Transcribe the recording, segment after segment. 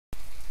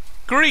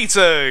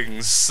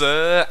Greetings,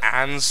 sir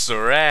and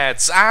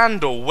sirettes,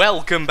 and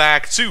welcome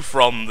back to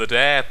From the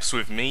Depths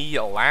with me,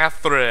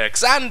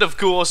 Lathrix, and of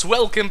course,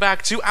 welcome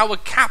back to our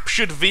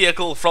captured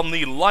vehicle from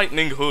the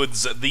Lightning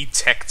Hoods, the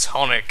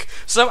Tectonic.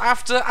 So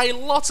after a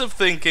lot of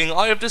thinking,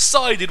 I have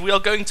decided we are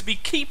going to be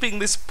keeping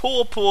this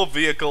poor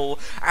vehicle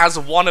as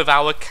one of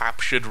our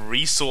captured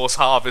resource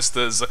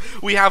harvesters.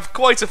 We have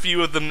quite a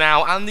few of them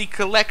now, and the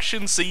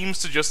collection seems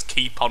to just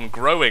keep on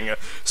growing.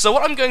 So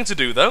what I'm going to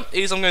do, though,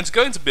 is I'm going to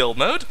go into build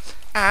mode,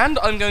 and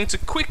I'm going to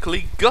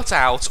quickly gut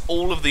out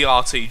all of the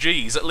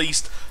RTGs, at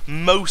least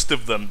most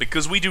of them,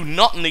 because we do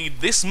not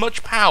need this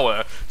much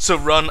power to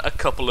run a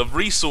couple of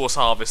resource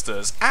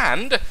harvesters,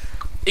 and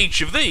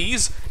each of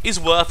these is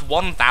worth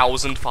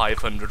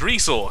 1,500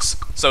 resource.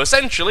 So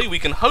essentially we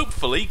can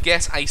hopefully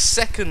get a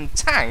second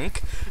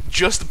tank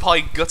just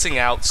by gutting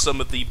out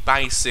some of the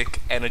basic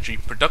energy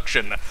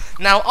production.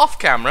 Now, off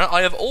camera,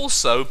 I have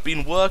also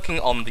been working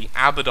on the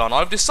Abaddon.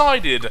 I've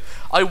decided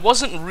I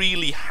wasn't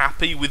really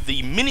happy with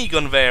the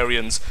minigun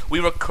variants we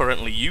were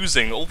currently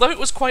using, although it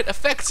was quite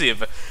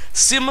effective.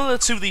 Similar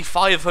to the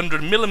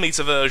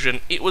 500mm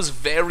version, it was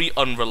very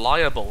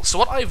unreliable. So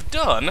what I've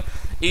done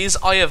is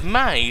I have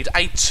made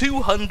a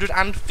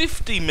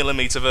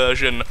 250mm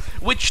version,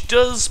 which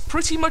does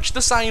pretty much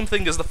the same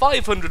thing as the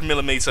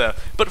 500mm,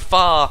 but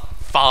far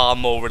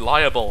more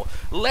reliable.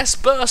 Less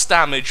burst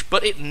damage,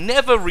 but it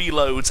never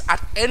reloads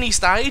at any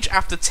stage.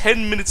 After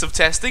 10 minutes of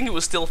testing, it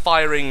was still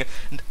firing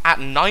at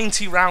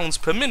 90 rounds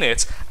per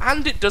minute,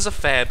 and it does a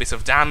fair bit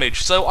of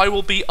damage, so I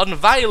will be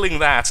unveiling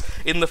that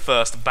in the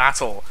first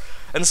battle.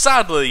 And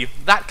sadly,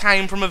 that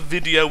came from a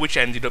video which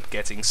ended up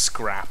getting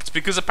scrapped,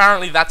 because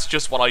apparently that's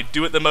just what I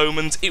do at the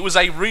moment. It was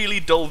a really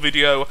dull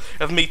video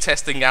of me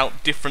testing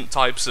out different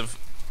types of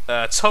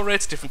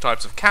turret, different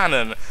types of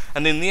cannon,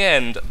 and in the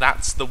end,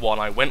 that's the one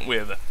I went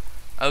with.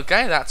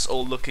 Okay, that's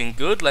all looking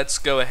good. Let's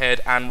go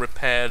ahead and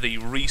repair the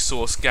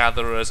resource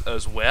gatherers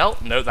as well.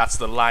 No, that's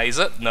the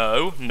laser.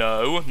 No.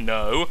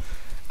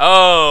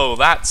 Oh,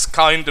 that's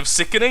kind of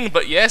sickening,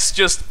 but yes,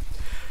 just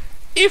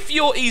if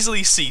you're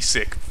easily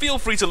seasick, feel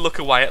free to look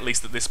away at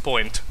least at this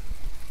point.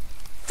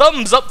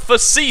 Thumbs up for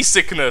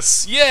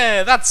seasickness!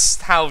 Yeah,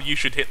 that's how you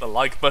should hit the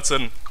like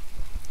button.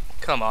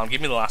 Come on,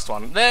 give me the last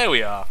one. There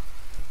we are.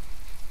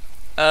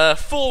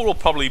 4 will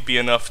probably be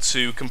enough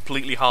to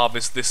completely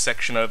harvest this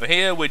section over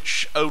here,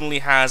 which only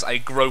has a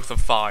growth of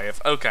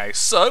 5. Okay,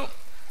 so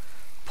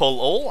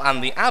pull all,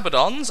 and the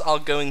Abaddons are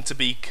going to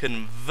be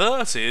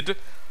converted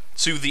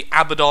to the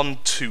Abaddon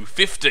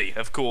 250,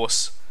 of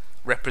course,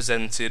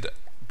 represented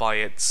by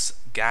its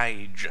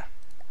gauge.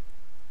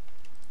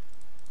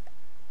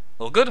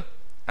 All good.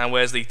 And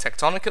where's the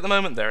Tectonic at the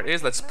moment? There it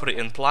is. Let's put it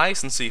in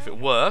place and see if it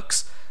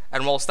works.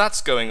 And whilst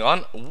that's going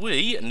on,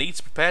 we need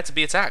to prepare to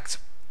be attacked.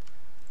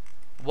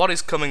 What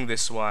is coming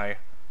this way?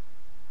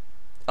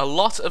 A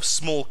lot of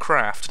small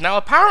craft. Now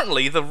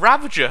apparently the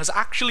Ravager has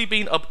actually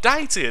been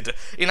updated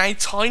in a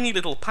tiny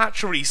little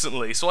patch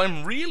recently, so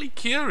I'm really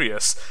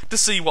curious to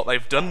see what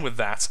they've done with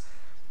that.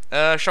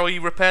 Shall we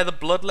repair the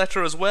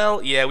Bloodletter as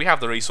well? Yeah, we have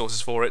the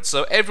resources for it,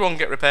 so everyone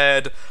get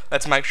repaired.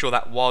 Let's make sure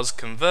that was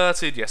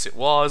converted. Yes, it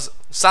was.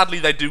 Sadly,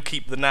 they do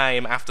keep the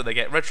name after they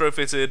get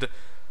retrofitted.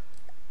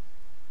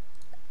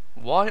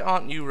 Why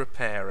aren't you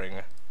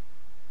repairing?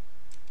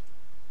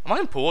 Am I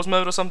in pause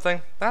mode or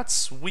something?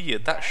 That's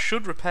weird. That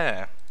should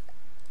repair.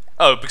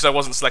 Oh, because I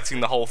wasn't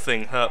selecting the whole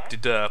thing.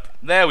 Herp-de-derp.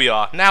 There we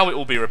are. Now it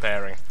will be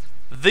repairing.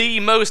 The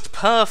most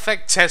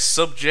perfect test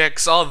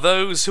subjects are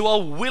those who are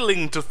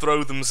willing to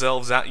throw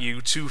themselves at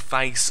you to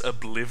face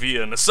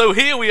oblivion. So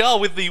here we are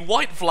with the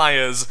White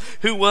Flyers,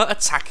 who were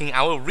attacking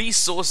our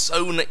resource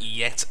zone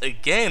yet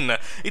again.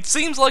 It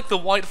seems like the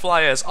White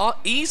Flyers are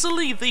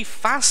easily the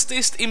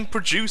fastest in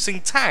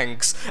producing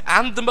tanks,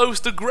 and the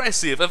most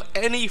aggressive of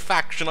any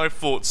faction I've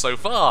fought so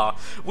far,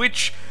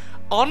 which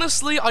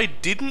honestly, I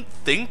didn't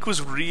think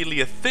was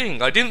really a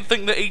thing. I didn't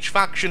think that each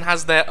faction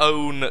has their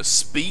own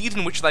speed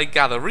in which they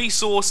gather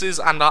resources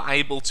and are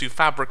able to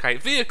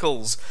fabricate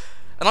vehicles.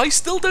 And I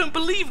still don't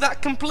believe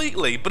that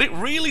completely, but it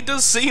really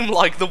does seem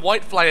like the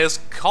White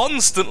Flyers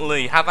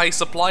constantly have a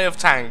supply of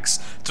tanks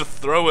to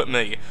throw at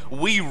me.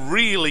 We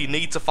really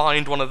need to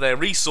find one of their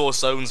resource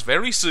zones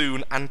very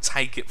soon and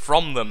take it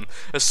from them.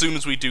 As soon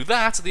as we do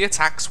that, the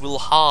attacks will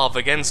halve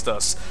against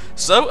us.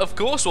 So, of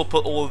course, we'll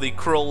put all of the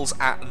Krulls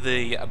at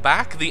the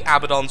back, the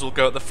Abaddons will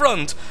go at the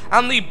front,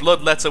 and the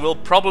Bloodletter will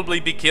probably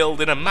be killed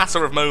in a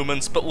matter of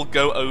moments, but will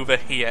go over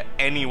here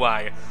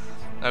anyway.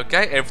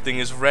 Okay, everything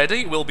is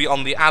ready. We'll be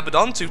on the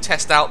Abaddon to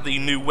test out the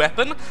new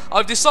weapon.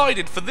 I've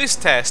decided for this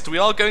test we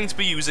are going to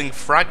be using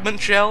fragment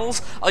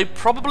shells. I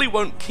probably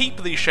won't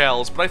keep these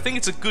shells, but I think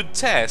it's a good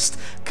test,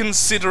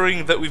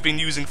 considering that we've been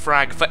using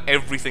frag for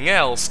everything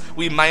else.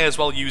 We may as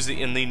well use it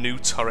in the new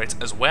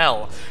turret as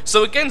well.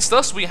 So against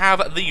us we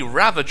have the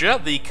Ravager,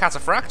 the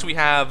Cataphract, we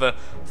have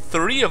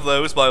 3 of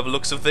those by the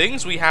looks of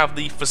things. We have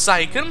the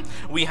Forsaken,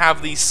 we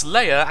have the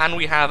Slayer, and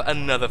we have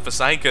another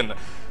Forsaken.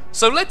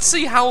 So let's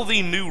see how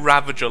the new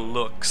Ravager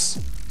looks.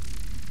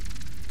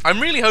 I'm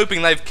really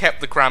hoping they've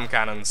kept the cram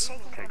cannons.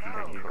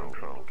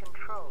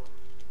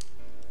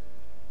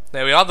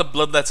 There we are, the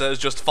Bloodletter has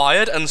just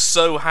fired, and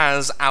so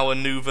has our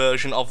new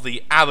version of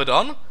the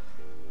Abaddon.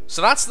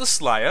 So that's the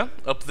Slayer,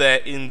 up there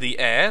in the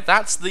air.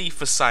 That's the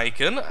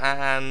Forsaken,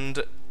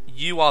 and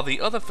you are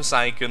the other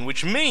Forsaken,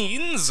 which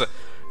means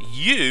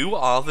you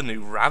are the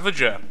new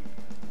Ravager.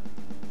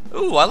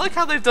 Ooh, I like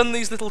how they've done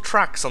these little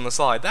tracks on the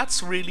side.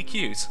 That's really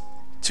cute.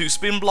 2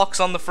 spin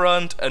blocks on the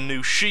front, a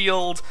new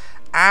shield,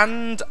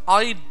 and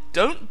I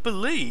don't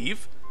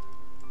believe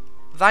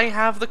they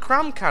have the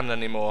Cram Cannon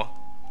anymore.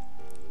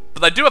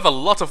 But they do have a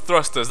lot of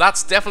thrusters.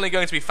 That's definitely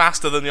going to be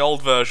faster than the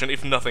old version,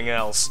 if nothing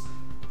else.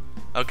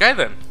 Okay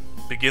then,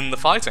 begin the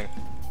fighting.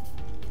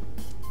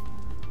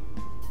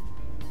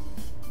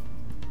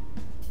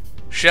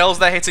 Shells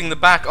there hitting the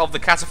back of the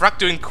Cataphract,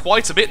 doing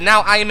quite a bit.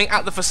 Now aiming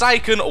at the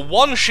Forsaken,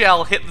 1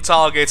 shell hit the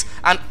target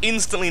and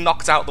instantly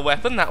knocked out the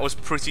weapon. That was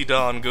pretty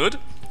darn good.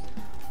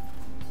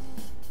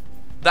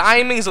 The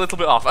aiming is a little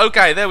bit off.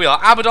 Okay, there we are.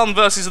 Abaddon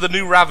versus the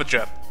new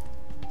Ravager.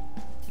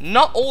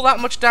 Not all that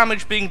much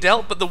damage being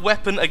dealt, but the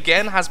weapon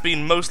again has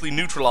been mostly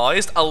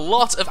neutralised. A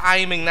lot of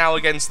aiming now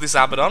against this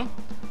Abaddon.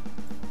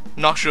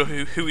 Not sure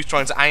who he's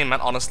trying to aim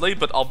at, honestly,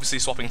 but obviously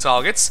swapping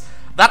targets.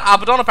 That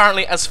Abaddon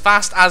apparently as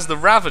fast as the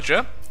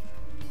Ravager.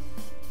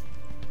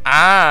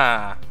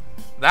 Ah,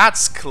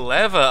 that's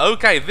clever.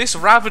 Okay, this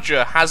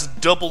Ravager has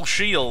double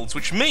shields,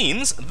 which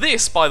means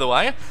this, by the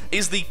way,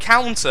 is the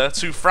counter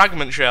to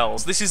Fragment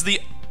Shells. This is the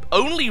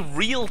only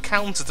real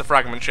counter to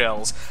Fragment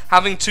Shells,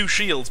 having 2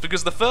 shields,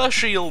 because the first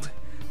shield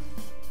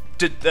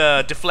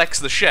deflects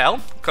the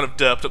shell, kind of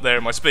derped up there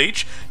in my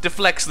speech,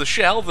 deflects the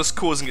shell, thus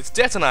causing it to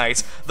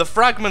detonate. The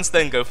fragments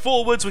then go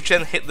forwards, which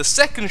then hit the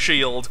second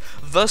shield,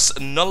 thus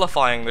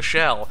nullifying the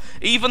shell.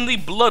 Even the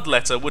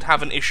Bloodletter would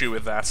have an issue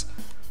with that.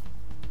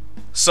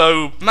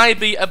 So,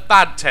 maybe a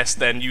bad test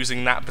then,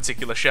 using that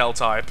particular shell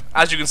type.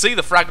 As you can see,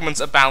 the fragments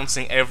are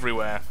bouncing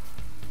everywhere.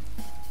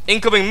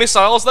 Incoming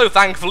missiles, though,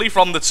 thankfully,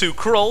 from the 2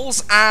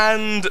 Krulls,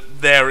 and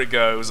there it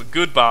goes.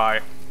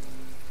 Goodbye.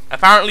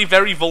 Apparently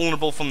very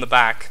vulnerable from the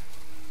back.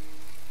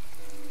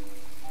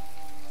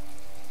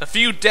 A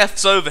few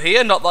deaths over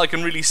here, not that I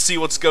can really see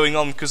what's going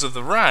on because of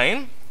the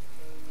rain.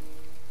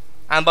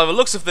 And by the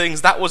looks of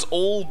things, that was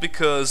all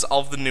because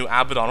of the new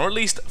Abaddon, or at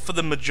least for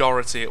the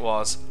majority it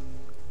was.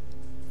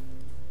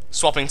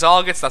 Swapping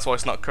targets, that's why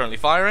it's not currently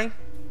firing.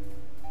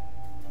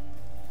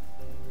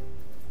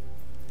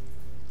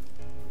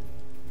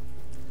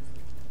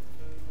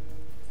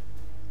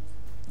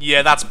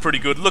 Yeah, that's pretty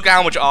good. Look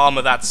how much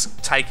armor that's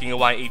taking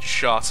away each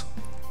shot.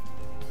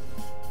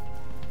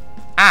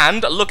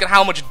 And look at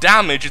how much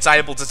damage it's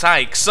able to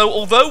take. So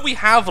although we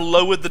have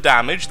lowered the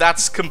damage,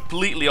 that's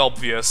completely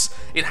obvious,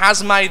 it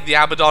has made the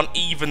Abaddon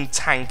even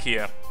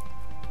tankier.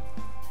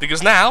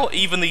 Because now,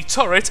 even the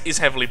turret is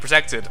heavily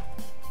protected.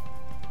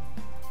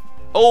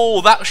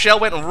 Oh, that shell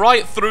went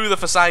right through the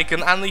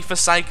Forsaken, and the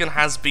Forsaken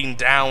has been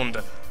downed.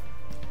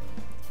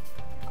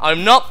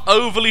 I'm not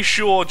overly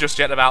sure just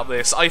yet about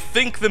this. I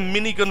think the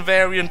minigun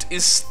variant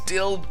is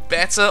still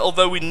better,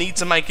 although we need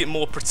to make it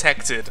more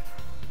protected.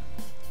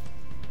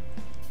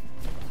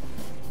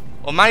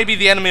 Or maybe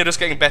the enemy are just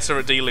getting better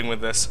at dealing with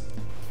this.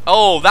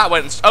 Oh, that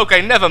went...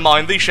 Okay, never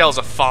mind. These shells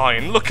are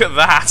fine. Look at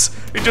that.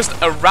 It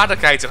just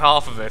eradicated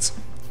half of it.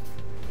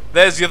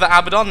 There's the other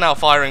Abaddon now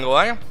firing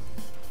away.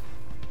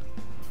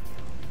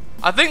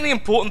 I think the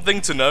important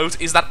thing to note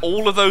is that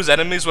all of those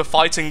enemies were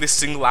fighting this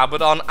single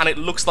Abaddon, and it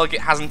looks like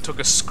it hasn't took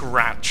a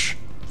scratch.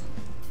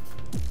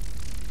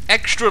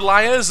 Extra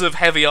layers of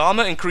heavy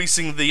armor,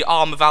 increasing the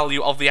armor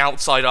value of the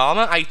outside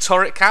armor, a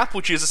turret cap,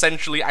 which is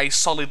essentially a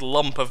solid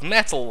lump of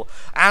metal,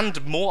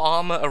 and more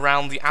armor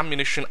around the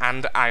ammunition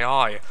and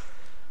AI.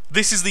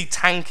 This is the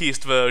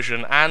tankiest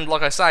version, and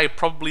like I say,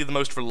 probably the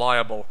most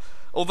reliable.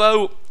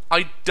 Although,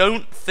 I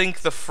don't think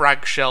the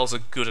frag shells are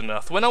good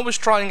enough. When I was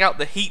trying out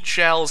the heat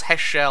shells,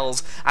 HESH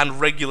shells, and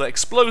regular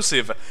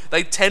explosive,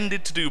 they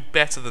tended to do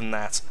better than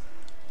that.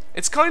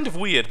 It's kind of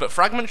weird, but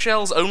fragment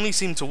shells only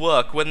seem to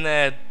work when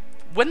they're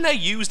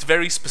used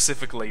very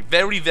specifically.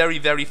 Very, very,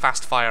 very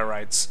fast fire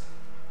rates.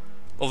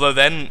 Although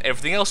then,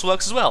 everything else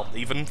works as well,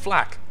 even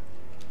flak.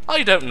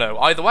 I don't know.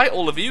 Either way,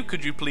 all of you,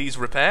 could you please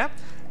repair?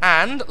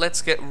 And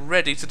let's get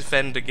ready to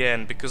defend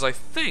again, because I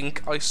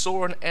think I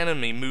saw an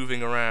enemy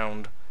moving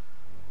around.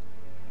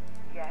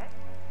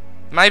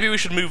 Maybe we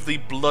should move the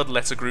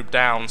Bloodletter group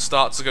down,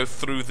 start to go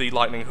through the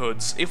Lightning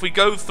Hoods. If we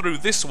go through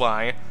this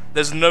way,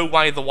 there's no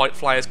way the White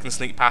Flyers can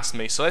sneak past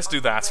me, so let's do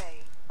that.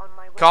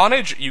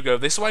 Carnage, you go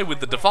this way with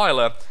the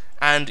Defiler,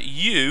 and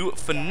you,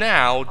 for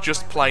now,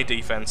 just play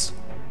defense.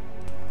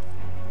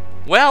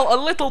 Well, a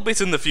little bit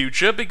in the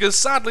future, because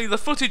sadly the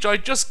footage I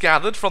just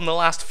gathered from the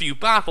last few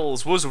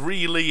battles was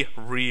really,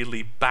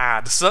 really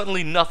bad.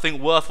 Certainly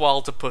nothing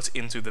worthwhile to put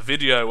into the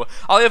video.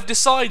 I have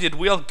decided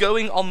we are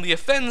going on the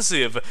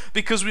offensive,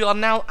 because we are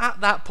now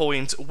at that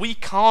point we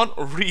can't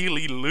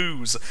really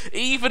lose.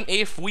 Even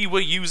if we were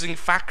using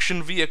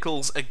faction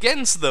vehicles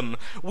against them,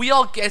 we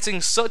are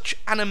getting such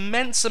an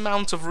immense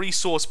amount of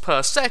resource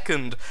per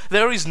second,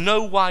 there is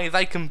no way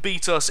they can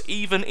beat us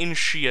even in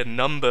sheer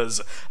numbers.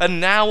 And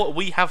now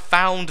we have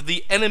found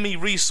the enemy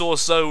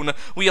resource zone.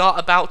 We are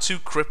about to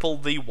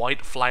cripple the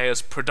White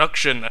Flares'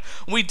 production.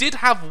 We did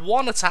have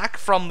one attack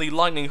from the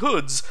Lightning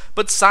Hoods,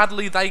 but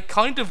sadly they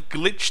kind of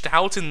glitched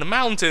out in the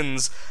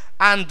mountains,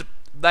 and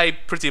they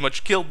pretty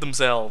much killed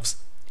themselves.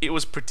 It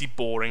was pretty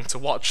boring to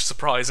watch,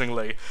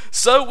 surprisingly.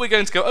 So we're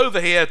going to go over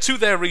here to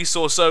their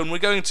resource zone. We're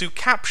going to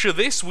capture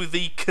this with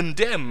the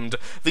Condemned,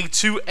 the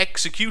 2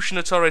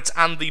 Executioner turrets,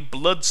 and the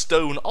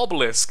Bloodstone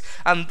Obelisk,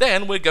 and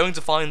then we're going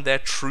to find their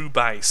true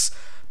base.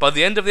 By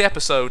the end of the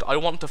episode, I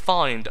want to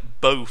find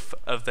both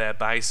of their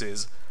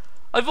bases.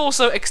 I've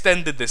also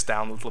extended this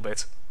down a little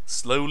bit.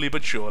 Slowly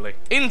but surely.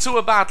 Into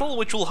a battle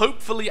which will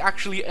hopefully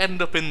actually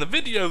end up in the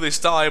video this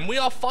time. We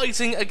are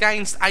fighting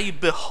against a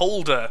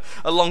Beholder,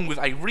 along with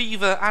a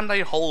Reaver and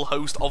a whole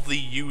host of the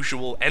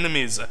usual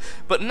enemies.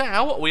 But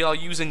now we are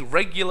using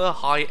regular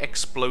high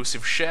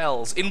explosive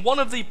shells. In one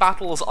of the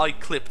battles I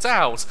clipped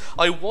out,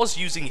 I was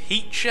using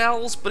heat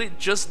shells, but it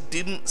just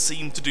didn't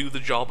seem to do the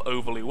job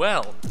overly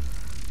well.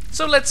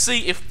 So let's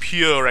see if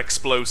pure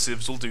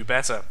explosives will do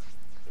better.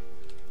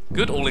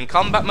 Good, all in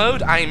combat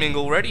mode, aiming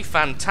already,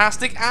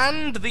 fantastic,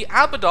 and the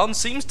Abaddon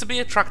seems to be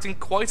attracting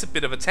quite a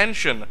bit of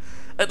attention,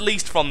 at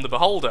least from the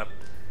Beholder.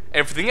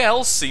 Everything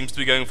else seems to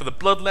be going for the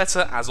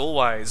Bloodletter, as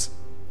always.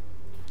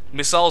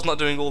 Missiles not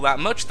doing all that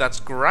much, that's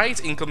great,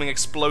 incoming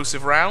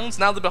explosive rounds.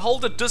 Now the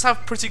Beholder does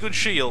have pretty good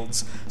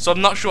shields, so I'm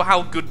not sure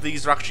how good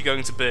these are actually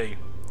going to be.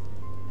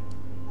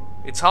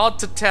 It's hard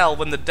to tell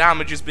when the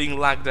damage is being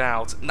lagged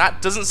out, and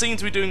that doesn't seem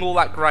to be doing all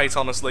that great,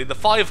 honestly. The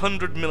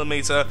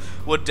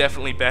 500mm were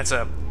definitely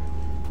better.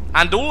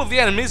 And all of the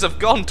enemies have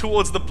gone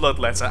towards the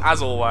Bloodletter, as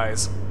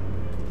always.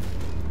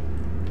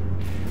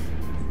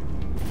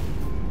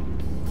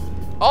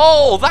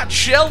 Oh, that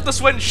shell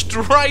just went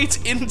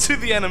straight into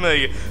the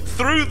enemy,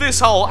 through this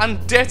hole,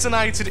 and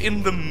detonated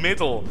in the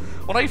middle.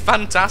 What a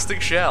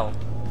fantastic shell.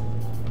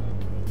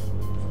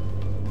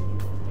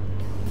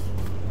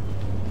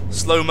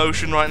 Slow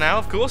motion right now,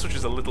 of course, which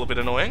is a little bit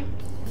annoying.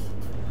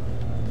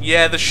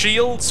 Yeah, the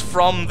shields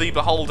from the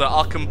Beholder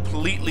are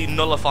completely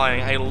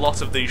nullifying a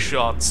lot of these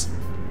shots.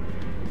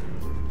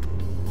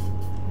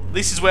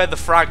 This is where the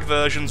frag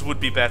versions would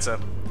be better.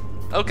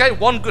 Okay,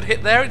 one good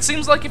hit there. It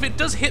seems like if it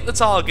does hit the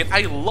target,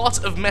 a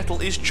lot of metal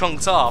is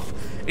chunked off.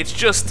 It's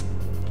just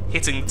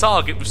hitting the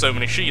target with so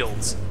many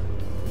shields.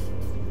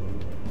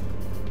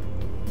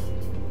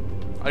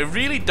 I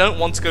really don't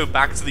want to go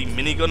back to the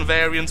minigun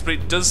variants, but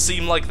it does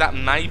seem like that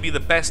may be the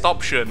best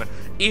option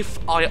if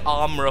I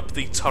armor up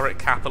the turret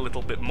cap a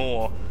little bit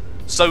more.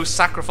 So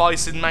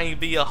sacrificing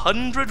maybe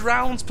 100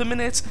 rounds per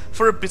minute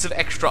for a bit of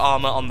extra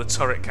armor on the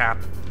turret cap.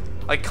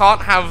 I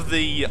can't have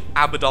the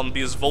Abaddon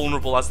be as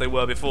vulnerable as they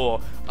were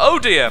before. Oh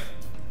dear!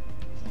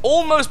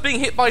 Almost being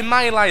hit by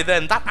melee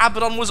then. That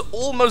Abaddon was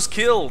almost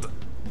killed.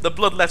 The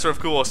Bloodletter, of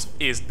course,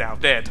 is now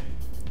dead.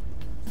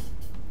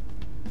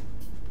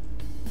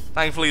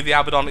 Thankfully, the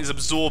Abaddon is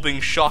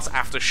absorbing shot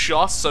after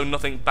shot, so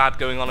nothing bad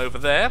going on over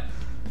there.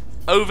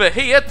 Over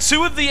here,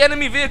 2 of the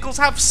enemy vehicles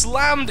have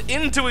slammed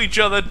into each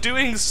other,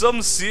 doing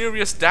some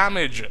serious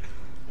damage.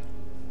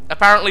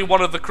 Apparently,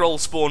 one of the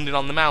Krulls spawned in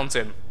on the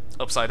mountain.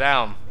 Upside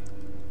down.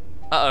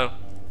 Uh-oh.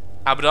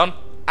 Abaddon?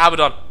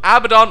 Abaddon?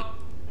 Abaddon!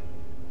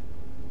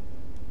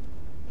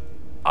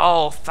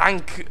 Oh,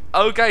 thank...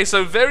 Okay,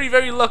 so very,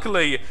 very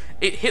luckily,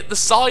 it hit the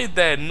side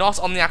there, not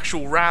on the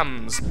actual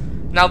rams.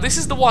 Now, this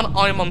is the one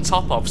I'm on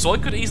top of, so I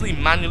could easily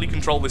manually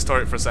control this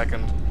turret for a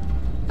second.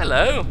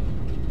 Hello?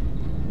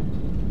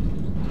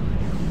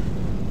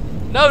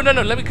 No, no,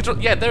 no, let me control...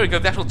 Yeah, there we go,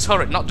 the actual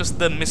turret, not just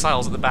the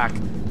missiles at the back.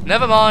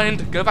 Never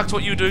mind, go back to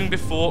what you were doing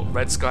before.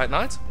 Red Sky at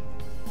night.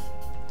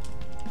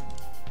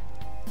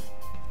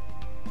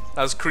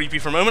 That was creepy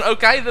for a moment.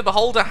 Okay, the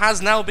Beholder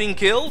has now been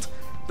killed.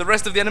 The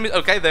rest of the enemies...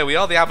 Okay, there we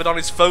are. The Abaddon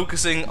is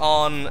focusing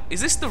on...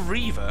 Is this the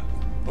Reaver?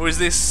 Or is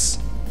this...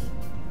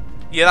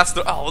 Yeah, that's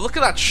the... Oh, look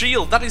at that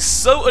shield. That is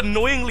so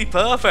annoyingly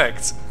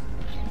perfect.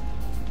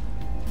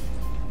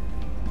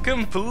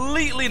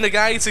 Completely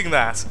negating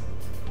that.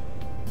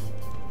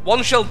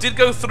 One shell did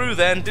go through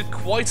there and did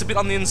quite a bit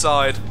on the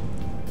inside.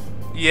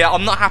 Yeah,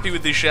 I'm not happy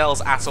with these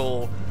shells at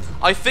all.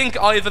 I think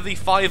either the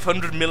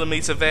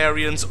 500mm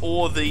variant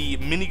or the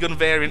minigun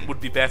variant would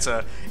be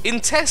better.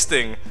 In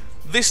testing,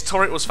 this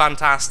turret was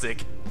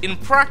fantastic. In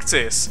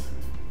practice,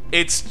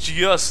 it's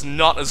just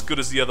not as good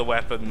as the other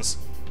weapons.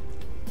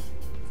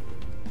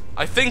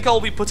 I think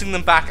I'll be putting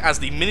them back as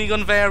the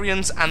minigun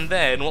variant, and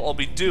then what I'll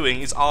be doing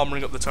is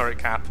armoring up the turret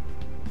cap.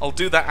 I'll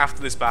do that after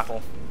this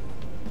battle.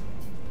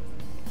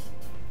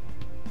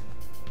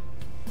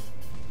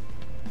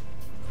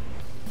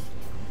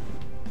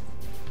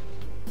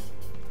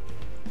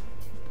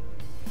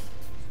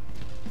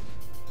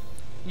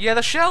 Yeah,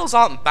 the shells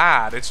aren't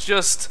bad, it's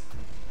just...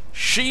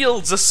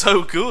 shields are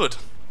so good.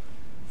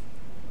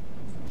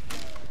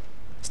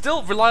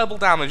 Still reliable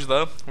damage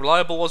though.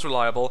 Reliable was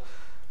reliable.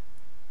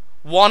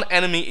 One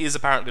enemy is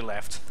apparently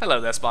left.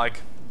 Hello there,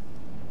 Spike.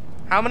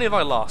 How many have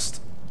I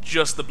lost?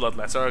 Just the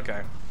Bloodletter,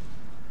 okay.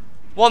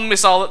 One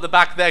missile at the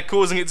back there,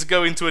 causing it to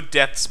go into a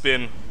death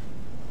spin.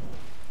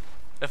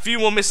 A few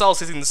more missiles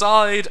hitting the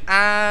side,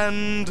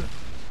 and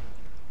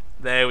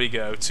there we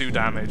go, 2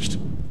 damaged.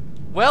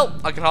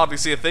 Well, I can hardly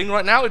see a thing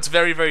right now, it's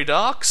very, very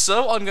dark,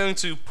 so I'm going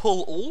to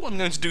pull all, I'm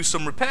going to do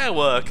some repair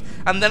work,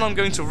 and then I'm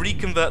going to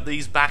reconvert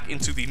these back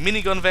into the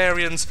minigun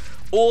variants,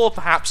 or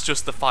perhaps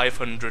just the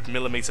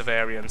 500mm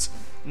variant.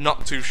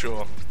 Not too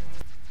sure.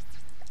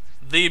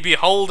 The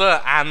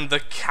Beholder and the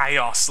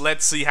Chaos.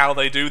 Let's see how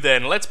they do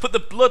then. Let's put the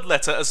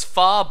Bloodletter as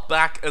far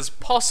back as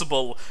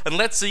possible, and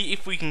let's see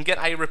if we can get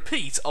a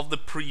repeat of the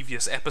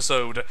previous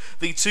episode.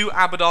 The 2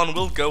 Abaddon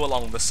will go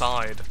along the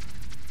side.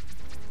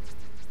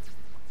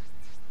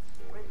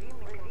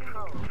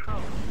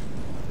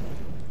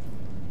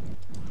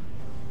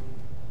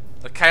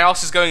 The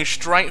Chaos is going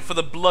straight for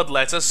the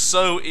Bloodletter,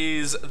 so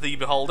is the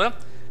Beholder.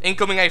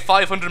 Incoming a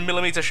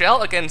 500mm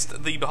shell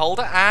against the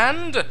Beholder,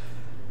 and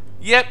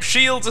yep,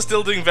 shields are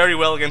still doing very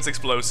well against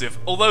explosive,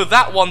 although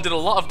that one did a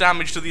lot of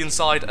damage to the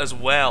inside as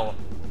well.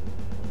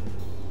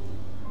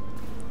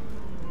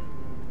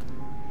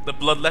 The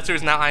Bloodletter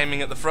is now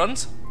aiming at the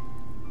front.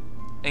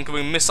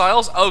 Incoming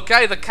missiles.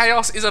 Okay, the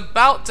Chaos is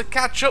about to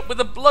catch up with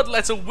the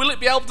Bloodletter. Will it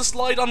be able to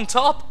slide on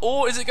top,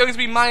 or is it going to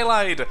be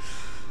meleeed?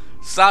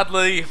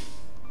 Sadly,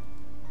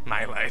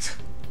 meleeed.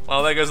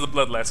 Well, there goes the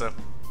Bloodletter.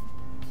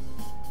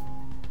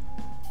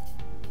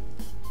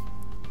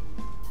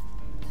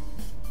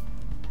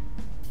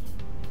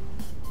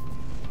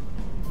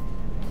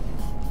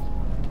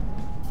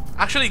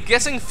 Actually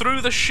getting through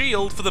the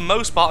shield for the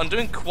most part and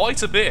doing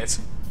quite a bit.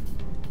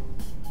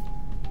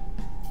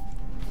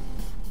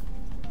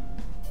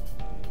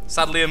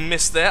 Sadly a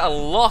miss there, a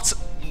lot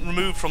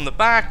removed from the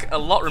back, a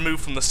lot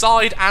removed from the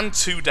side, and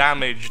 2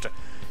 damaged.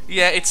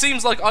 Yeah, it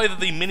seems like either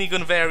the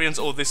minigun variant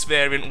or this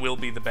variant will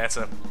be the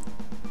better.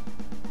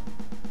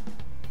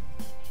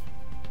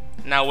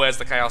 Now where's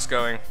the Chaos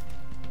going?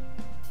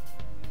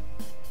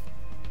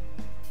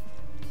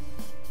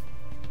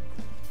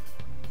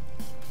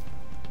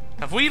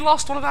 Have we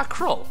lost one of our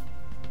Krull?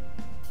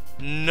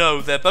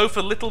 No, they're both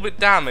a little bit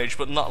damaged,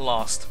 but not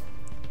lost.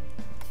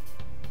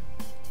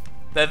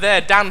 They're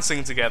there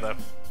dancing together,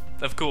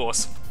 of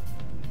course.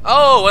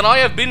 Oh, and I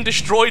have been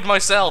destroyed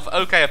myself.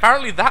 Okay,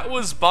 apparently that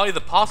was by the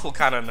particle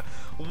cannon.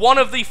 One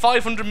of the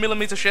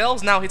 500mm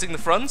shells now hitting the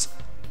front.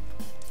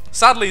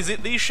 Sadly,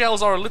 these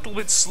shells are a little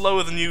bit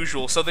slower than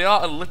usual, so they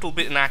are a little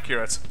bit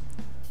inaccurate.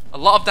 A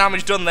lot of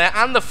damage done there,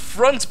 and the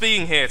front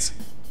being hit.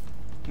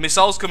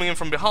 Missiles coming in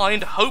from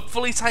behind,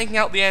 hopefully taking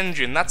out the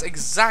engine. That's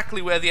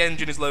exactly where the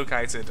engine is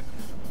located.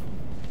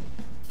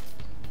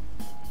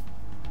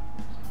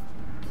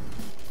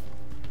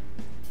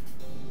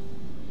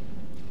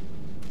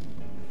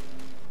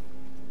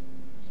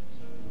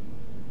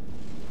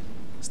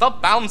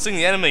 Stop bouncing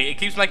the enemy, it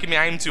keeps making me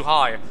aim too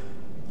high.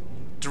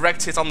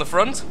 Direct hit on the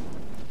front.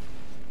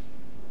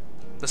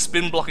 The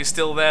spin block is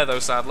still there though,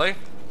 sadly.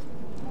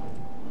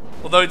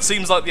 Although it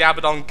seems like the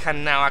Abaddon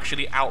can now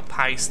actually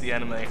outpace the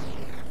enemy.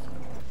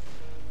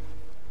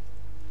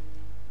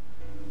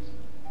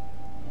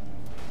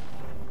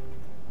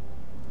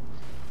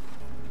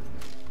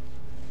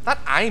 That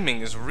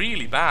aiming is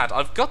really bad.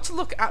 I've got to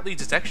look at the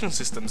detection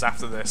systems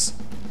after this.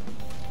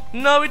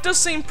 No, it does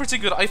seem pretty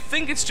good. I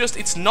think it's just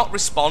it's not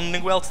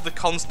responding well to the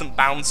constant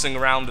bouncing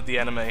around of the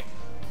enemy.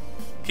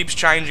 Keeps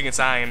changing its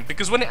aim,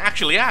 because when it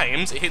actually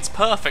aims, it hits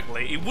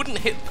perfectly. It wouldn't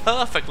hit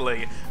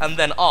perfectly and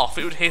then off.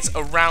 It would hit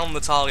around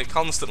the target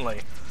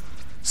constantly.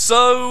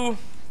 So,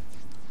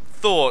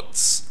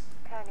 thoughts?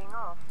 Turning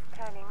off.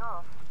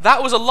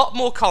 That was a lot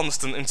more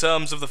constant in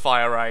terms of the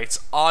fire rate.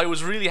 I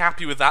was really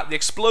happy with that. The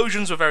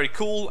explosions were very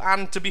cool,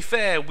 and to be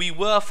fair, we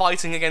were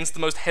fighting against the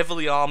most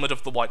heavily armoured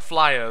of the White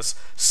Flyers,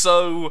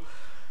 so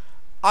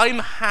I'm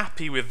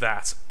happy with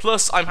that.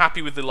 Plus, I'm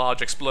happy with the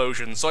large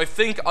explosions, so I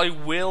think I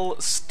will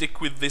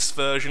stick with this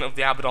version of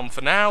the Abaddon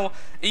for now,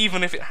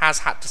 even if it has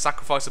had to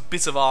sacrifice a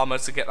bit of armour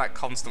to get that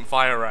constant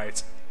fire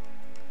rate.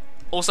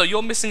 Also,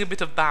 you're missing a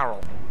bit of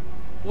barrel.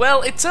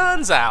 Well, it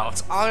turns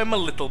out I'm a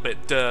little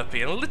bit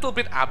derpy and a little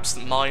bit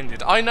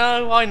absent-minded. I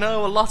know,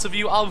 a lot of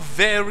you are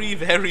very,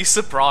 very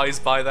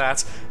surprised by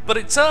that, but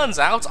it turns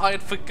out I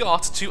had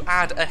forgot to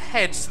add a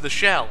head to the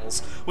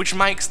shells, which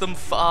makes them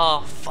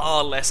far,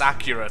 far less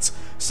accurate.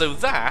 So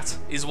that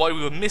is why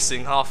we were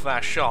missing half of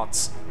our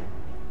shots.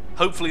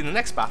 Hopefully in the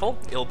next battle,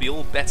 it'll be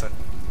all better.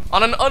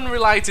 On an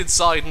unrelated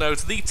side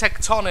note, the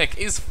Tectonic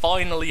is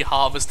finally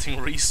harvesting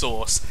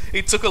resource.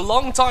 It took a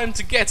long time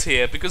to get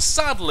here because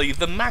sadly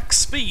the max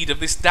speed of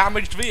this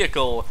damaged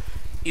vehicle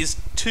is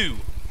 2,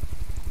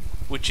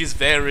 which is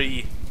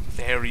very,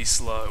 very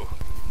slow.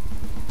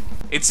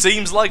 It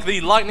seems like the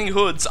Lightning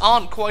Hoods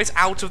aren't quite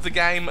out of the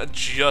game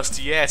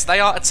just yet. They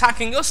are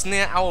attacking us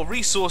near our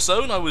resource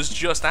zone I was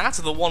just at,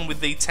 the one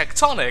with the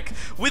Tectonic,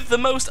 with the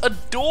most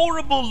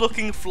adorable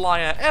looking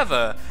flyer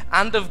ever,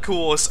 and of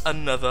course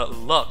another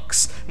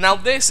Lux. Now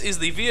this is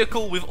the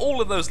vehicle with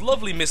all of those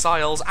lovely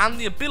missiles and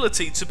the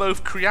ability to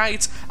both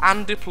create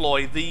and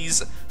deploy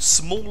these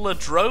smaller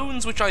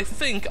drones, which I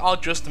think are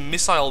just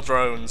missile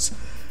drones.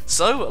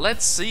 So,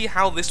 let's see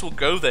how this will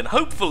go then.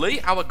 Hopefully,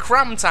 our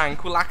Cram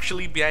Tank will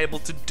actually be able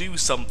to do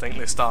something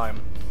this time.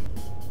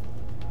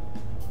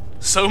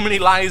 So many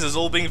lasers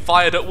all being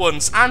fired at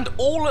once, and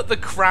all at the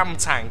Cram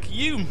Tank.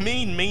 You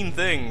mean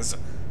things.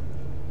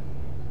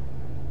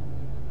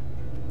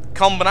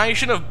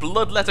 Combination of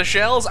Bloodletter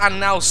shells and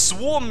now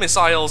swarm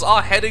missiles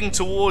are heading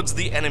towards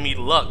the enemy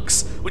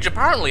Lux, which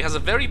apparently has a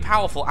very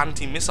powerful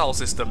anti-missile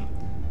system.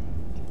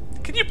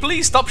 Can you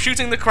please stop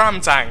shooting the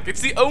Cram Tank?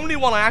 It's the only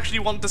one I actually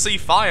want to see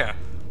fire.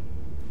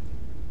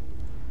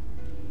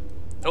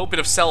 Oh, bit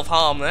of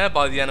self-harm there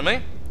by the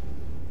enemy.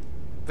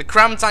 The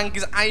Cram Tank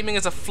is aiming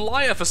as a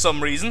flyer for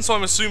some reason, so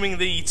I'm assuming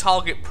the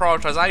target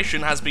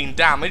prioritization has been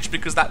damaged,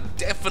 because that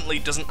definitely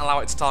doesn't allow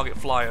it to target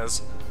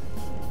flyers.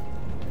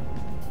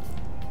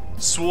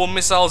 Swarm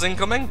missiles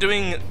incoming,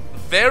 doing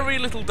very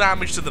little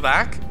damage to the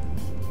back.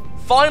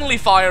 Finally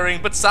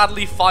firing, but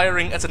sadly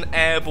firing at an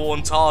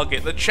airborne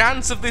target. The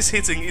chance of this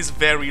hitting is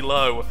very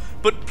low,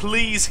 but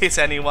please hit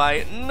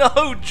anyway.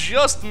 No,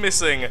 just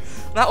missing.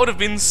 That would have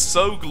been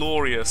so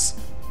glorious.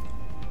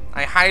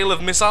 A hail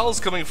of missiles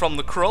coming from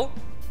the Krull,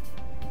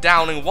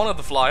 downing one of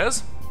the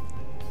flyers.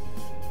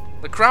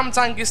 The Cram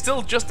Tank is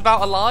still just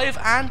about alive,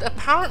 and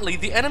apparently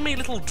the enemy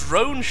little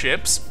drone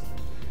ships,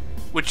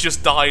 which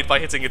just died by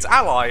hitting its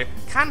ally,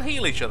 can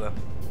heal each other.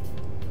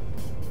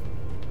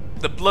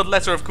 The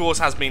Bloodletter, of course,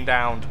 has been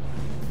downed.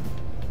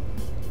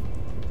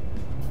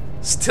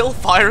 Still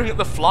firing at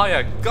the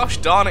flyer. Gosh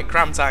darn it,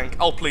 Cram Tank.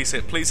 Oh, please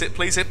hit, please hit,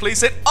 please hit,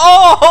 please hit.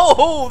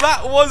 Oh,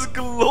 that was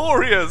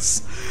glorious.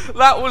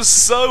 That was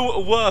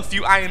so worth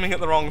you aiming at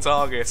the wrong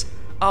target.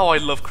 Oh, I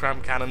love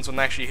Cram Cannons when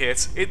they actually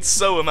hit. It's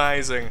so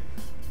amazing.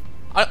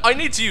 I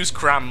need to use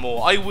Cram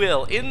more. I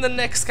will. In the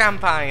next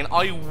campaign,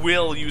 I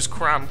will use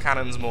Cram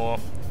Cannons more.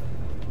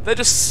 They're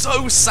just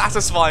so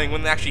satisfying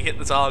when they actually hit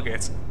the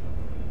target.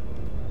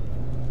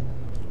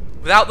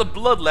 Without the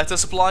Bloodletter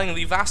supplying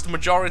the vast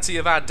majority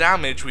of our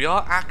damage, we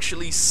are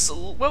actually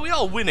well, we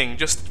are winning,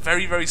 just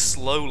very, very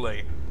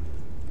slowly.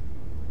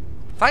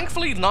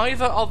 Thankfully,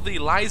 neither of the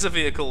laser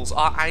vehicles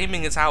are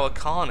aiming at our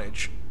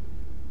carnage.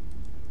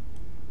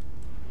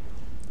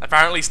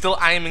 Apparently still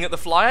aiming at the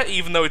flyer,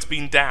 even though it's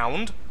been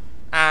downed,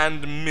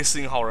 and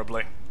missing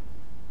horribly.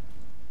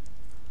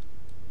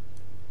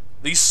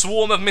 The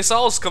swarm of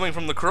missiles coming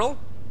from the Krull,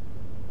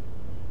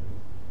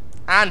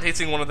 and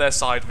hitting one of their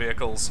side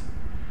vehicles.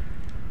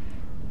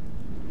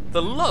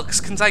 The Lux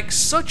can take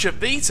such a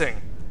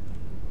beating.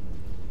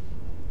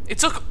 It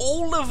took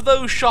all of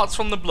those shots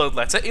from the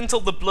Bloodletter until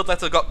the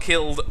Bloodletter got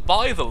killed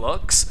by the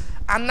Lux,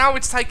 and now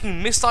it's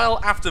taking missile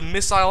after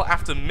missile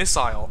after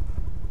missile.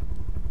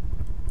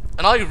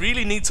 And I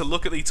really need to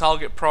look at the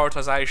target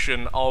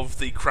prioritization of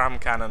the Cram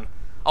Cannon,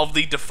 of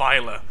the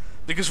Defiler,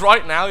 because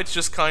right now it's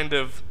just kind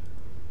of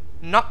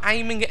not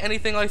aiming at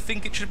anything I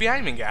think it should be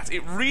aiming at.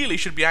 It really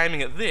should be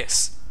aiming at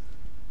this,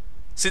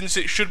 since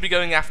it should be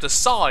going after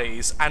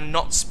size and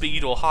not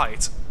speed or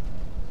height.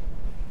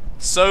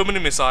 So many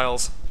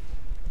missiles.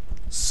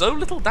 So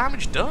little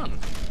damage done.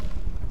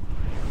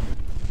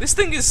 This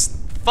thing is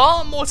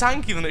far more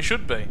tanky than it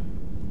should be.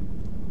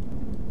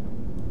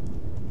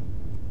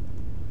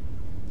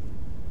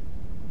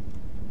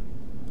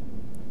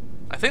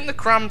 I think the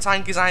Cram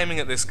Tank is aiming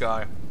at this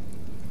guy.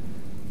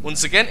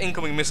 Once again,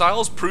 incoming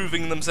missiles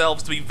proving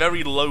themselves to be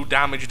very low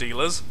damage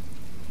dealers.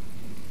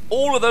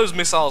 All of those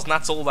missiles, and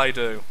that's all they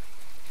do.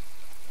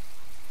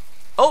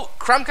 Oh,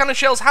 Cram Cannon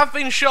shells have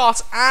been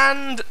shot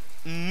and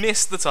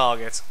missed the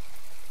target.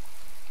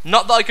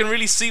 Not that I can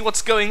really see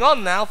what's going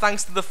on now,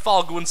 thanks to the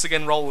fog once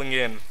again rolling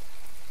in.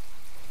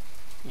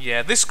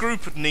 Yeah, this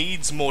group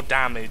needs more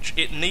damage.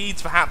 It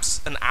needs perhaps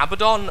an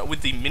Abaddon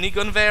with the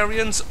minigun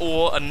variant,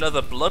 or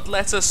another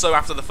Bloodletter, so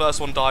after the first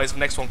one dies, the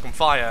next one can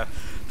fire.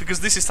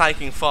 Because this is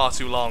taking far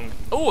too long.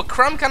 Oh, a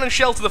Cram Cannon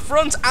shell to the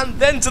front, and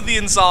then to the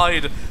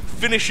inside,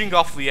 finishing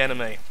off the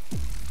enemy.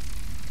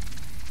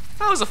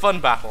 That was a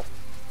fun battle.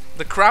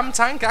 The Cram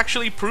Tank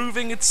actually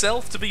proving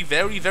itself to be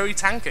very, very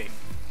tanky.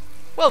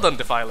 Well done,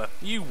 Defiler.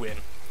 You win.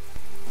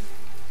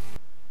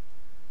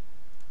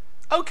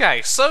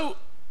 Okay, so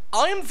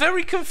I'm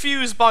very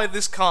confused by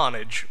this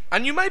carnage,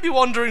 and you may be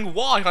wondering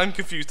why I'm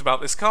confused about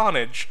this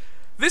carnage.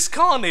 This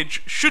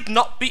carnage should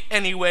not be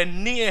anywhere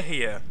near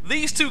here.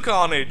 These two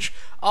carnage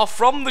are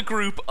from the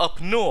group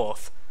up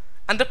north,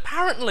 and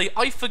apparently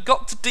I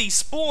forgot to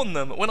despawn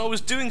them when I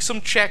was doing some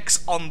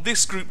checks on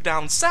this group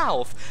down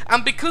south,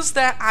 and because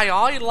their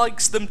AI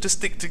likes them to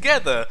stick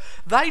together,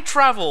 they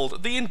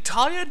travelled the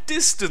entire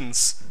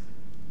distance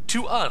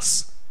to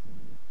us.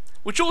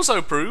 Which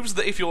also proves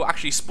that if you're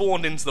actually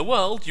spawned into the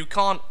world, you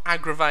can't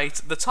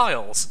aggravate the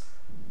tiles.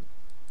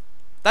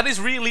 That is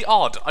really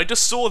odd. I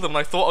just saw them and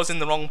I thought I was in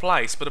the wrong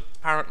place, but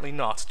apparently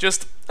not.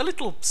 Just a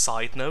little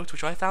side note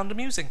which I found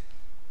amusing.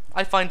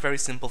 I find very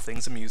simple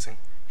things amusing.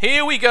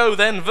 Here we go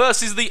then,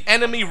 versus the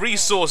enemy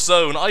resource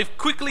zone. I've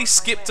quickly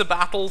skipped a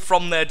battle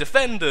from their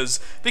defenders,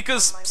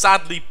 because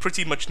sadly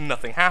pretty much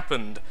nothing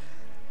happened.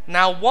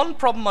 Now, one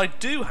problem I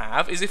do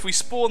have is if we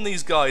spawn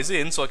these guys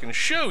in, so I can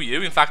show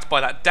you, in fact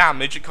by that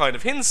damage it kind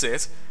of hints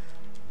it,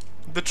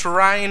 the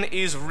terrain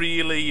is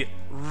really,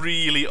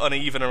 really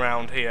uneven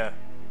around here.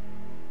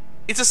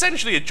 It's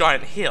essentially a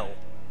giant hill.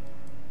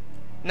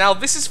 Now,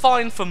 this is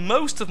fine for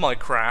most of my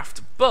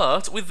craft,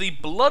 but with the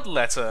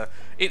Bloodletter,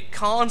 it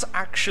can't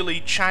actually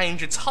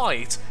change its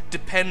height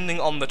depending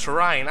on the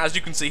terrain. As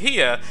you can see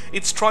here,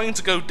 it's trying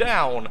to go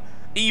down,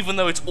 even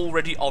though it's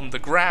already on the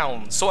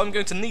ground. So what I'm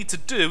going to need to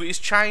do is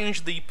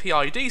change the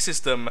PID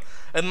system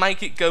and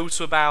make it go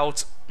to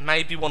about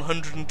maybe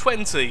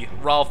 120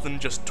 rather than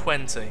just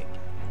 20.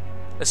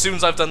 As soon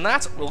as I've done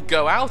that, we'll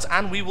go out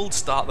and we will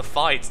start the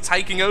fight,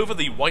 taking over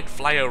the White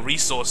Flyer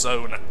resource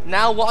zone.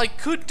 Now, what I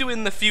could do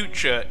in the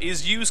future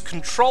is use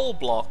control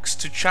blocks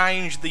to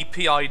change the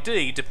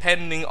PID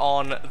depending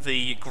on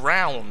the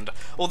ground.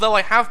 Although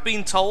I have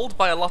been told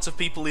by a lot of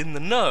people in the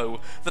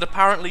know that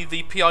apparently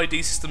the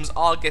PID systems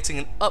are getting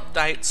an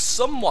update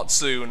somewhat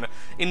soon,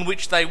 in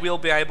which they will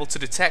be able to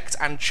detect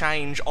and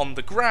change on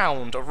the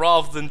ground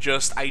rather than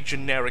just a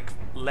generic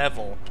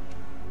level,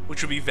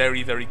 which would be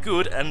very, very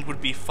good and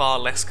would be far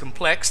less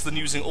complex than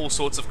using all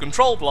sorts of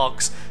control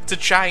blocks to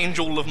change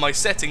all of my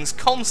settings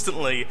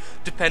constantly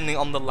depending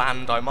on the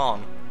land I'm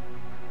on.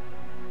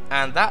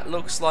 And that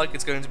looks like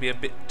it's going to be a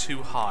bit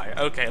too high.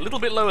 Okay, a little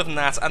bit lower than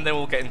that, and then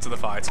we'll get into the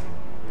fight.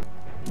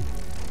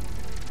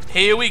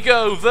 Here we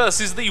go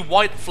versus the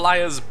White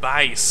Flyer's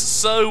base.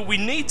 So we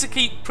need to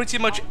keep pretty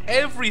much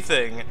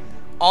everything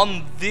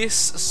on this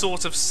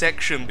sort of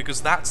section because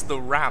that's the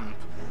ramp.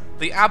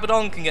 The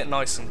Abaddon can get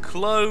nice and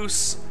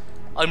close.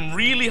 I'm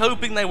really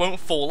hoping they won't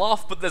fall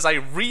off, but there's a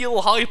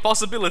real high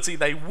possibility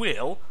they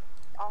will.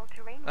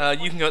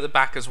 You can go at the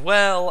back as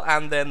well,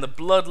 and then the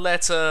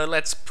Bloodletter,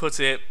 let's put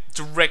it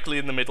directly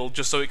in the middle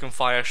just so it can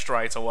fire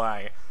straight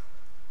away.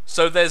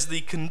 So there's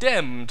the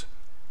Condemned,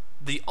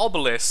 the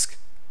Obelisk,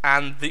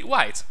 and the...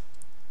 wait.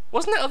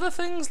 Wasn't there other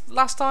things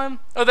last time?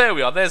 Oh, there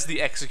we are. There's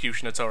the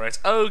Executioner turret.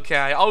 Okay,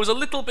 I was a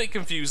little bit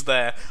confused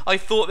there. I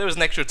thought there was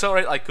an extra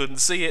turret. I couldn't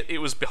see it. It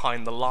was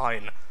behind the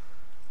line.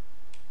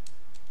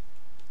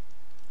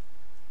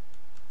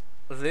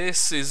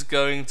 This is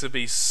going to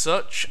be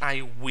such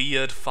a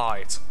weird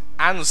fight.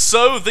 And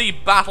so the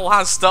battle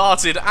has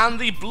started, and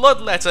the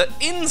Bloodletter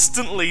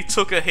instantly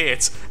took a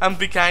hit and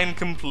became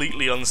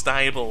completely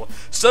unstable.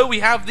 So we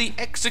have the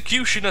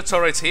Executioner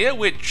turret here,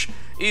 which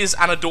is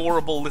an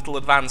adorable little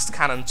advanced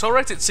cannon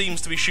turret. It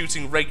seems to be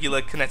shooting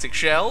regular kinetic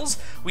shells.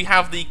 We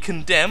have the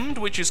Condemned,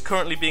 which is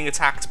currently being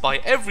attacked by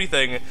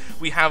everything.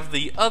 We have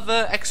the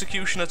other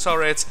Executioner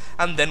turret,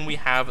 and then we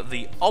have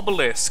the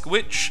Obelisk,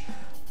 which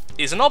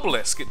is an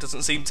obelisk. It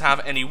doesn't seem to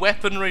have any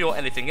weaponry or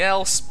anything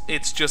else.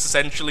 It's just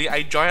essentially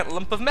a giant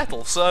lump of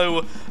metal,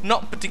 so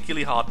not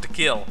particularly hard to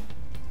kill.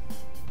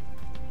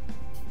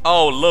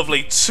 Oh,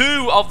 lovely.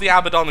 2 of the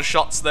Abaddon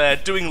shots there,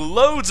 doing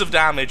loads of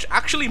damage.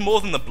 Actually more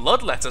than the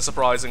Bloodletter,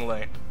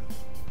 surprisingly.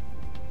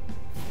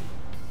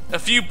 A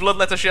few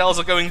Bloodletter shells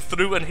are going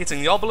through and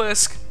hitting the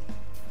obelisk.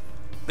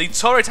 The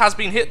turret has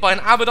been hit by an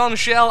Abaddon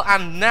shell,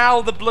 and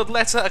now the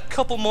Bloodletter, a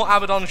couple more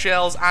Abaddon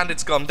shells, and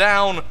it's gone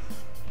down.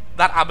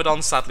 That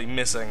Abaddon's sadly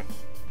missing.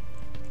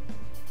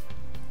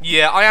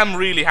 Yeah, I am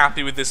really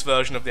happy with this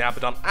version of the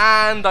Abaddon,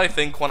 and I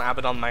think one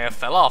Abaddon may have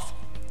fell off.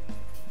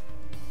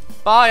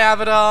 Bye,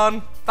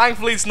 Abaddon!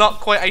 Thankfully, it's not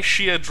quite a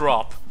sheer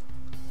drop.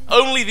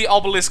 Only the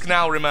obelisk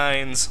now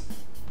remains.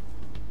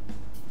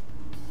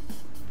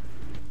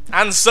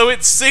 And so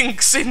it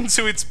sinks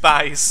into its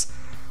base.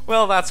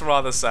 Well, that's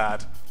rather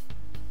sad.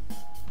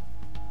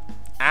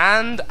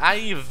 And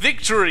a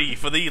victory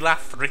for the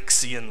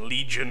Lathrixian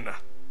Legion.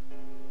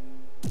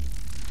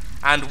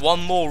 And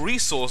one more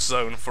resource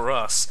zone for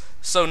us.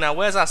 So now,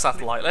 where's our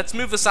satellite? Let's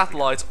move the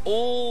satellite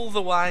all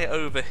the way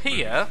over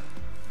here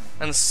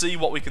and see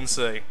what we can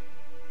see.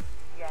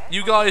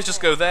 You guys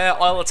just go there.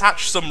 I'll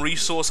attach some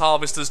resource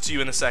harvesters to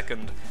you in a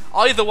second.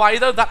 Either way,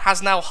 though, that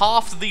has now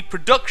halved the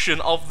production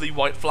of the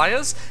White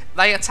Flyers.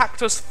 They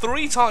attacked us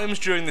 3 times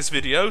during this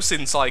video,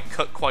 since I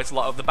cut quite a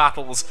lot of the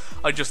battles.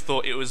 I just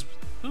thought it was...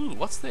 Ooh,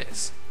 what's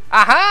this?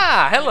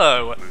 Aha!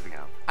 Hello!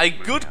 A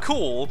good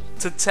call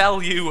to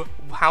tell you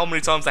how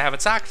many times they have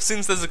attacked,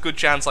 since there's a good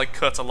chance I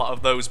cut a lot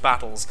of those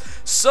battles.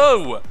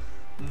 So,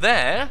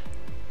 there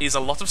is a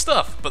lot of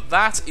stuff, but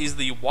that is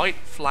the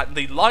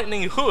the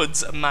Lightning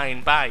Hood's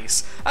main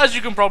base. As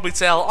you can probably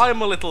tell,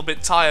 I'm a little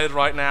bit tired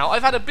right now.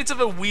 I've had a bit of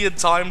a weird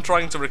time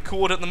trying to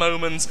record at the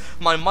moment.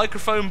 My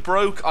microphone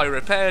broke, I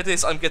repaired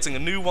it, I'm getting a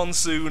new one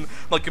soon.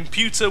 My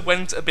computer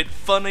went a bit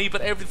funny,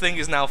 but everything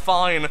is now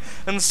fine,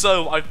 and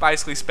so I've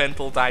basically spent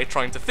all day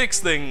trying to fix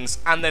things,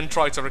 and then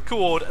try to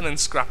record, and then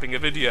scrapping a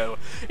video.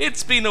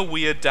 It's been a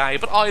weird day,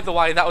 but either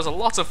way, that was a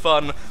lot of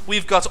fun.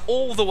 We've got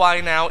all the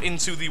way now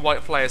into the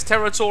White Flyers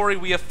territory.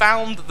 We have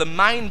found the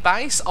main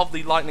base of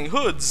the Lightning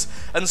Hoods,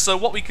 and so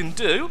what we can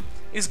do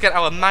is get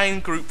our main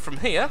group from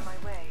here,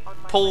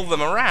 pull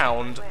them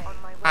around,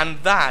 and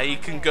they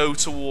can go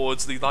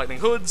towards the Lightning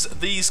Hoods.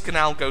 These can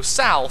now go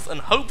south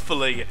and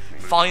hopefully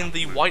find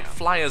the White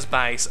Flyers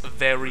base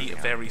very,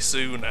 very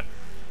soon.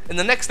 In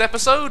the next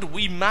episode,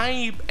 we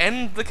may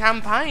end the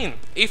campaign.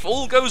 If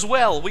all goes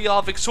well, we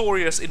are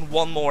victorious in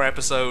one more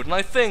episode, and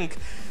I think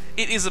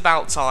it is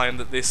about time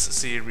that this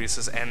series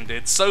has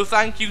ended. So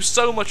thank you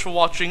so much for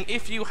watching.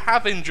 If you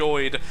have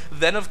enjoyed,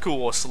 then of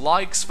course,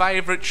 likes,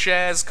 favourites,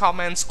 shares,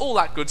 comments, all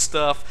that good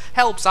stuff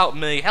helps out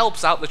me,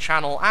 helps out the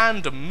channel,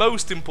 and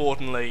most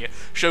importantly,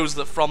 shows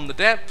that From the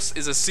Depths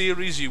is a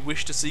series you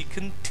wish to see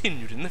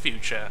continued in the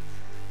future.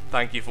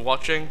 Thank you for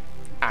watching,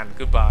 and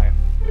goodbye.